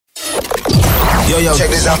Yo, check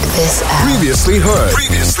this out. Previously heard.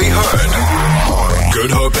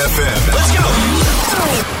 Good Hope FM. Let's go.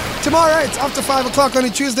 Tomorrow, it's after 5 o'clock on a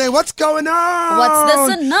Tuesday. What's going on? What's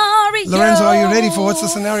the scenario? Lorenzo, are you ready for what's the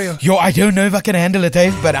scenario? Yo, I don't know if I can handle it,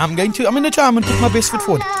 Dave, but I'm going to try and put my best foot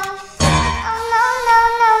forward.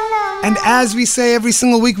 And as we say every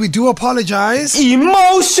single week, we do apologize.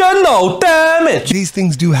 Emotional damage. These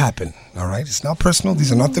things do happen, all right? It's not personal.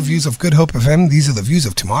 These are not the views of Good Hope FM. These are the views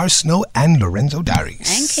of Tamara Snow and Lorenzo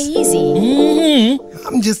Diaries. And easy.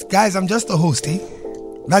 I'm just the host, eh?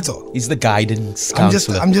 That's all. He's the guidance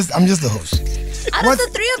counselor. I'm just the host. Out of the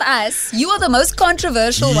three of us, you are the most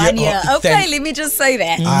controversial one here. Okay, let me just say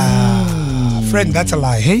that. Friend, that's a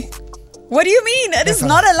lie, hey? What do you mean? It is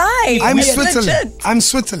not a lie. I'm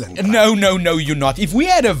Switzerland. No, you're not. If we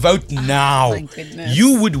had a vote now, my goodness.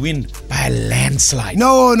 you would win by a landslide.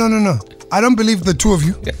 No. I don't believe the two of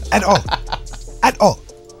you at all. At all.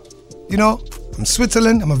 You know, I'm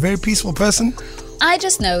Switzerland. I'm a very peaceful person. I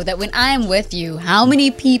just know that when I am with you, how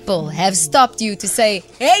many people have stopped you to say,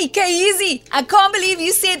 "Hey, K-Easy, I can't believe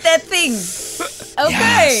you said that thing." Okay.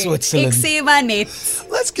 Yeah, Switzerland. Ik zie maar net.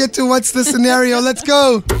 Let's get to what's the scenario. Let's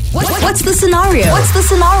go. What's the scenario? What's the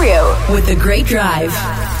scenario with the Great Drive?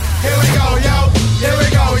 Here we go, yo.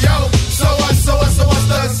 So what's the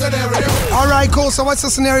scenario? All right, cool. So what's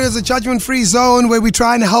the scenario is a judgment-free zone where we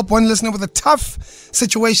try and help one listener with a tough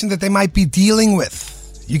situation that they might be dealing with.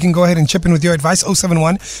 You can go ahead and chip in with your advice.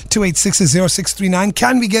 071-286-0639.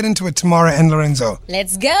 Can we get into it, Tamara and Lorenzo?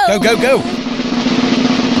 Let's go. Go.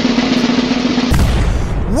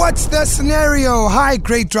 What's the scenario? Hi,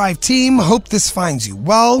 Great Drive team. Hope this finds you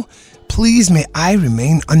well. Please, may I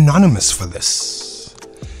remain anonymous for this.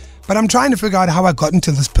 But I'm trying to figure out how I got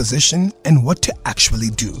into this position and what to actually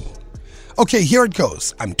do. Okay, here it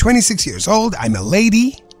goes. I'm 26 years old. I'm a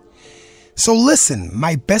lady. So listen,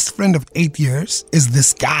 my best friend of 8 years is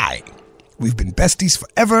this guy. We've been besties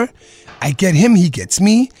forever. I get him, he gets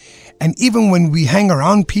me. And even when we hang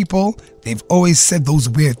around people, they've always said those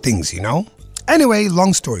weird things, you know? Anyway,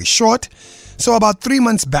 long story short, so about 3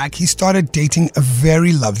 months back, he started dating a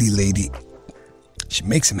very lovely lady. She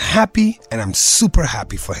makes him happy, and I'm super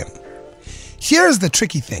happy for him. Here's the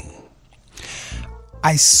tricky thing.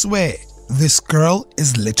 I swear, this girl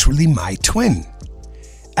is literally my twin.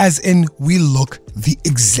 As in, we look the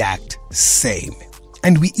exact same.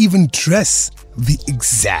 And we even dress the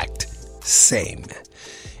exact same.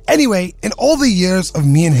 Anyway, in all the years of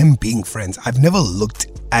me and him being friends, I've never looked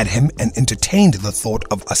at him and entertained the thought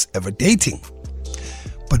of us ever dating.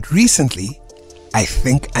 But recently, I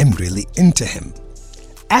think I'm really into him.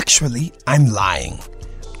 Actually, I'm lying.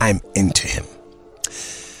 I'm into him.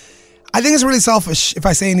 I think it's really selfish if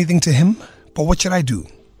I say anything to him, but what should I do?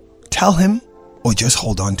 Tell him or just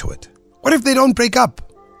hold on to it? What if they don't break up?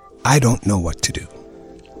 I don't know what to do.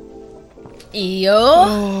 Yo.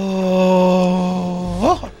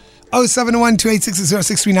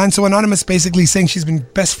 071-286-0639. So Anonymous basically saying she's been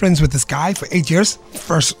best friends with this guy for 8 years.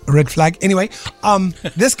 First red flag. Anyway,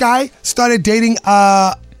 this guy started dating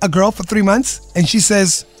a girl for 3 months, and she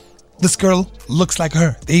says this girl looks like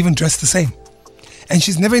her. They even dress the same. And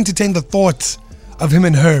she's never entertained the thought of him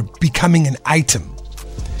and her becoming an item.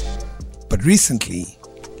 But recently,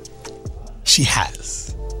 she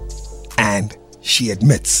has. And she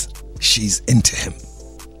admits she's into him.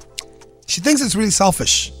 She thinks it's really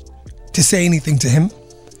selfish to say anything to him.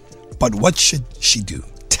 But what should she do?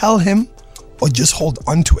 Tell him or just hold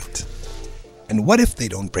on to it? And what if they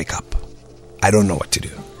don't break up? I don't know what to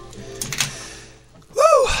do.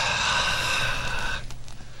 Woo!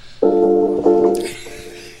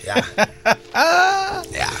 Yeah.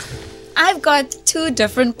 I've got two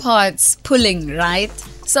different parts pulling, right?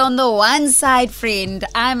 So on the one side, friend,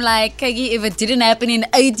 I'm like, Kagi, if it didn't happen in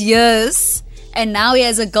 8 years, and now he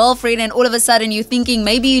has a girlfriend, and all of a sudden you're thinking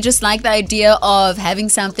maybe you just like the idea of having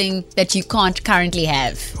something that you can't currently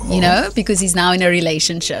have, you know, because he's now in a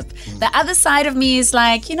relationship. The other side of me is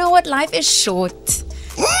like, you know what? Life is short.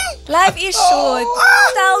 Life is short.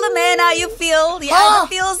 Tell the man how you feel. He either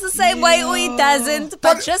feels the same way or he doesn't.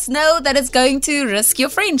 But just know that it's going to risk your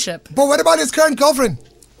friendship. But what about his current girlfriend?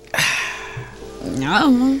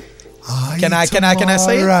 No. Can I say it?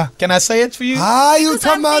 Can I say it for you? You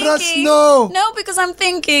Tamara Snow. No, because I'm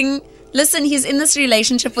thinking, listen, he's in this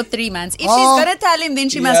relationship for 3 months. If she's going to tell him, then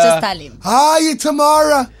she must just tell him. You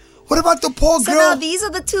Tamara. What about the poor girl? So now these are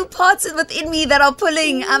the two parts within me that are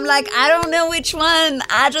pulling. I'm like, I don't know which one.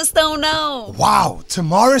 I just don't know. Wow,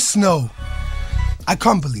 Tamara Snow. I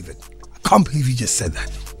can't believe it. I can't believe you just said that.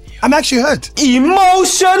 I'm actually hurt.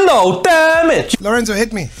 Emotional damage. Lorenzo,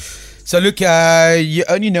 hit me. So look, you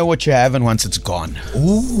only know what you have and once it's gone.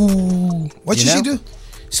 Ooh. What should she do?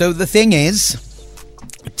 So the thing is,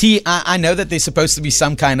 I know that there's supposed to be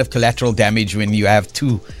some kind of collateral damage when you have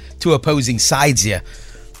two opposing sides here.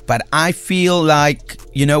 But I feel like,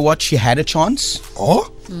 you know what, she had a chance.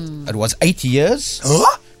 Oh? It was 8 years.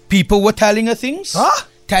 Huh? People were telling her things. Huh?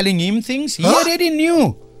 Telling him things. He already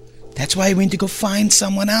knew. That's why he went to go find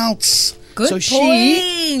someone else. Good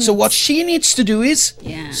point. So what she needs to do is,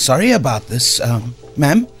 Yeah. sorry about this,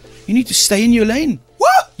 ma'am, you need to stay in your lane.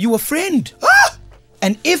 What? You a friend.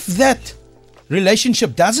 And if that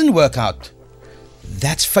relationship doesn't work out,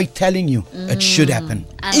 that's fate telling you it should happen.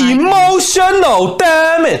 Emotional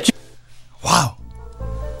damage. Wow.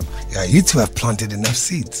 Yeah, you two have planted enough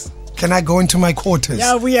seeds. Can I go into my quarters?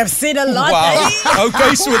 Yeah, we have seen a lot. Wow.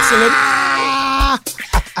 Okay, Switzerland.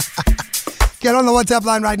 Get on the WhatsApp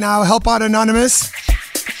line right now. Help out Anonymous.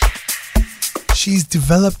 She's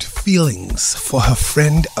developed feelings for her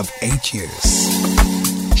friend of 8 years.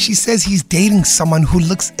 She says he's dating someone who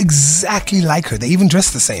looks exactly like her. They even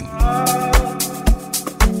dress the same.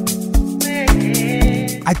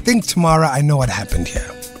 I think, Tamara, I know what happened here.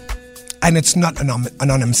 And it's not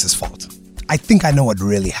Anonymous's fault. I think I know what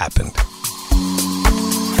really happened.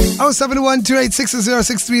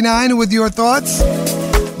 071-286-0639 with your thoughts.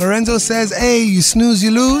 Lorenzo says, hey, you snooze,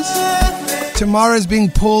 you lose. Tamara is being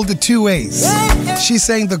pulled two ways. She's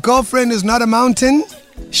saying the girlfriend is not a mountain.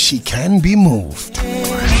 She can be moved.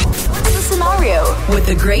 What's the scenario with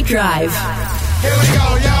the Great Drive? Here we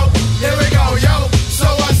go, yo. Here we go, yo. So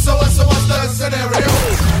what's the scenario?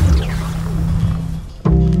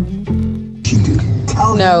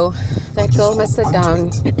 No, that girl must sit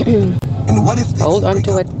down. Hold on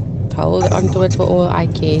to it. Hold on to it for all I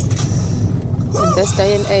care. In this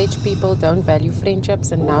day and age, people don't value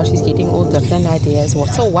friendships, and now she's getting all different ideas.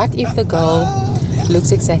 So what if the girl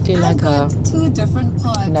looks exactly like her? Two different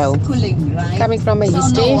parts. No. Pulling, right? Coming from a So on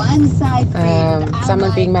history, the one side, friend, I'm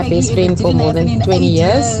someone being my like, best Peggy, friend it for didn't more happen than in 20 8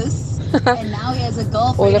 years. And now he has a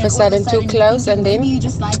girlfriend. All of a and sudden too close, and then maybe you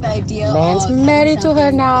just like the idea Man's of married to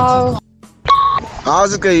her something now.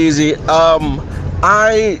 How's it go easy?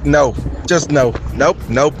 Just no. Nope.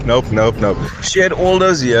 She had all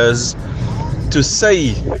those years to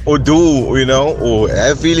say or do, or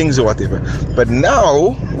have feelings or whatever. But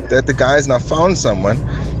now that the guy's now found someone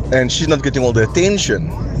and she's not getting all the attention,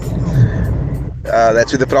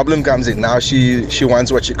 that's where the problem comes in. Now she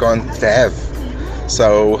wants what she can't have.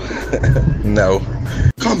 So, no.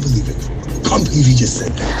 Can't believe it. Can't believe you just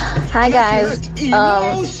said that. Hi guys,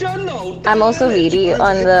 I'm also really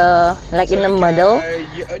on the, in the middle.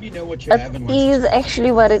 It is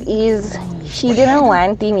actually what it is. She didn't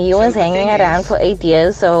want him, he was hanging around for 8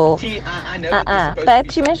 years, so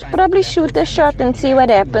but she must probably shoot a shot and see what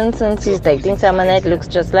happens since he's dating someone that looks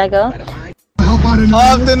just like her.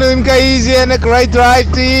 Afternoon, Kaizi and the Great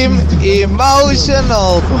Drive team.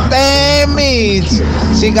 Emotional damage.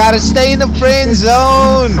 She gotta stay in the friend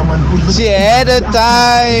zone. She had a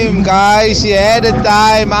time, guys. She had a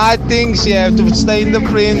time. I think she have to stay in the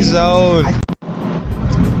friend zone.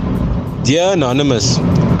 Dear Anonymous,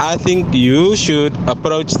 I think you should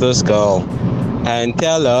approach this girl and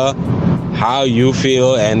tell her how you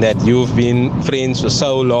feel and that you've been friends for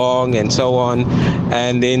so long and so on,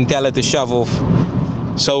 and then tell her to shove off.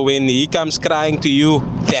 So when he comes crying to you,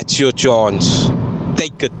 that's your chance.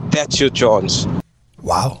 Take it, that's your chance.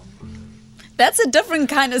 Wow. That's a different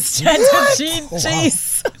kind of strategy.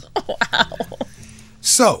 Jeez. Wow.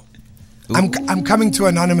 So, I'm coming to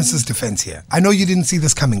Anonymous's defense here. I know you didn't see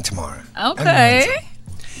this coming tomorrow. Okay.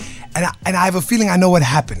 And I have a feeling I know what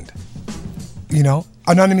happened.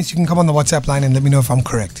 Anonymous, you can come on the WhatsApp line and let me know if I'm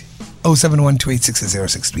correct.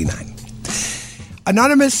 071-286-0639.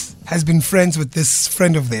 Anonymous has been friends with this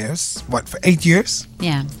friend of theirs, for 8 years?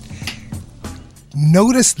 Yeah.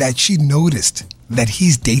 She noticed that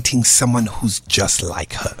he's dating someone who's just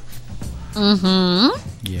like her. Mm-hmm.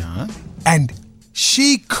 Yeah. And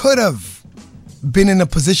she could have been in a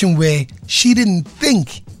position where she didn't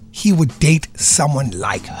think he would date someone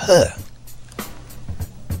like her.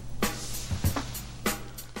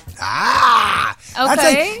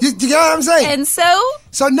 Okay. You get what I'm saying? And so?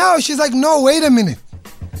 So now she's like, no, wait a minute.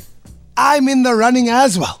 I'm in the running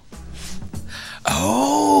as well.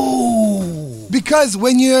 Oh. Because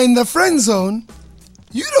when you're in the friend zone,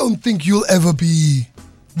 you don't think you'll ever be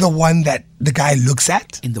the one that the guy looks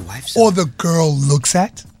at. In the wife zone. Or the girl looks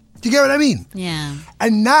at. Do you get what I mean? Yeah.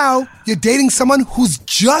 And now you're dating someone who's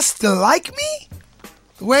just like me?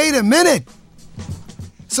 Wait a minute.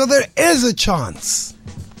 So there is a chance.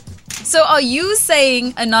 So are you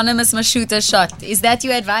saying Anonymous must shoot a shot? Is that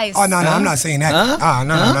your advice? Oh, no, I'm not saying that.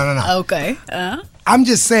 No. Okay. I'm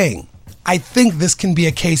just saying, I think this can be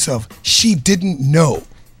a case of she didn't know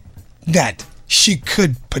that she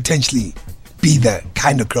could potentially be the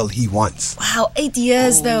kind of girl he wants. Wow, 8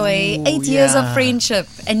 years though, eh? 8 years of friendship,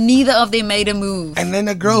 and neither of them made a move. And then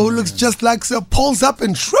a girl who looks just like her pulls up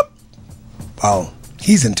and shrimp. Wow,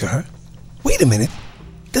 he's into her. Wait a minute.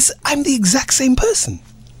 I'm the exact same person.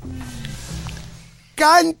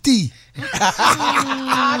 Kanti.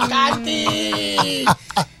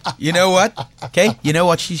 You know what? Okay, you know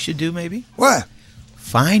what she should do maybe? What?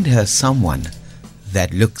 Find her someone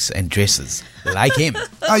that looks and dresses like him.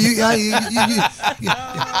 You're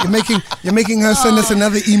making her send us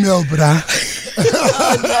another email, bruh.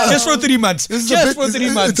 Just for 3 months. Just for 3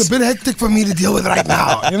 months. It's a bit hectic for me to deal with right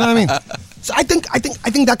now. You know what I mean? So I think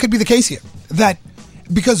that could be the case here. That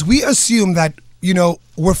because we assume that, you know,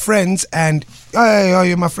 we're friends and oh,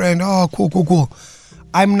 you're my friend. Oh, cool.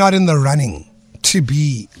 I'm not in the running to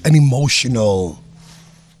be an emotional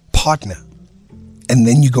partner. And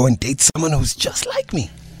then you go and date someone who's just like me.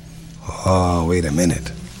 Oh, wait a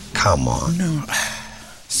minute. Come on. No.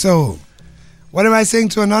 So, what am I saying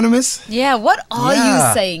to Anonymous? Yeah, what are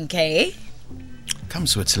you saying, Kay? Come,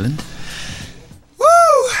 Switzerland. Woo!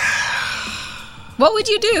 What would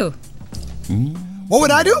you do? What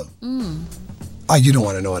would I do? Oh, you don't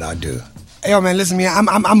want to know what I'd do. Hey, yo, man, listen, man,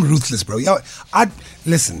 I'm ruthless, bro. Yo,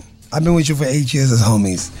 listen, I've been with you for 8 years as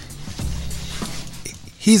homies.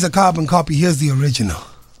 He's a carbon copy. Here's the original.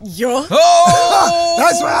 Yo. Oh!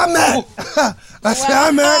 That's where I'm at. That's where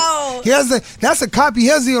I'm at. That's a copy.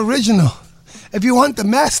 Here's the original. If you want the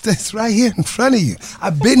master, it's right here in front of you.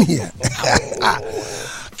 I've been here.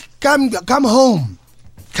 Come home.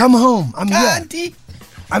 Come home. I'm here.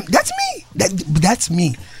 That's me. That's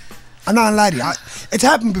me. I'm not gonna lie to you. It's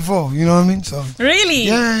happened before. You know what I mean? So really?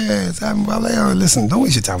 Yeah. It's happened. Well, listen, don't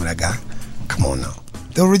waste your time with that guy. Come on now.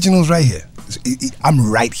 The original's right here.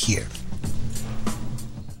 I'm right here.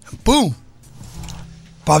 Boom.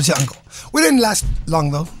 Bob's your uncle. We didn't last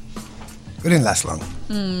long, though. We didn't last long.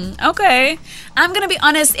 Okay. I'm going to be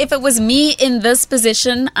honest. If it was me in this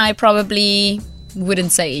position, I probably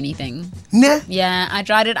wouldn't say anything. Nah. Yeah, I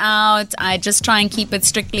dried it out. I just try and keep it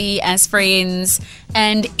strictly as friends.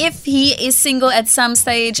 And if he is single at some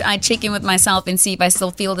stage, I check in with myself and see if I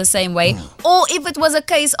still feel the same way. Or if it was a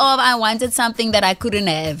case of I wanted something that I couldn't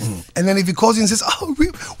have. And then if he calls you and says, oh,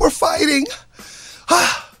 we're fighting.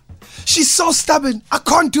 She's so stubborn. I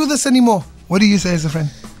can't do this anymore. What do you say as a friend?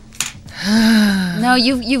 No,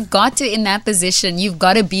 you've got to, in that position, you've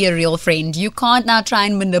got to be a real friend. You can't now try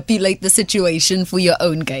and manipulate the situation for your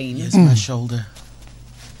own gain. Here's my shoulder.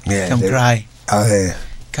 Yeah, Come cry. Oh, yeah.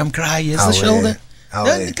 Come cry. Here's the shoulder.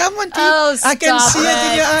 Come on, T. I can see it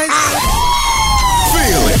in your eyes.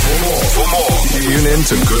 Feel it. For more, tune in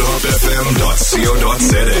to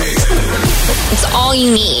goodhopfm.co.za. It's all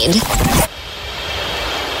you need.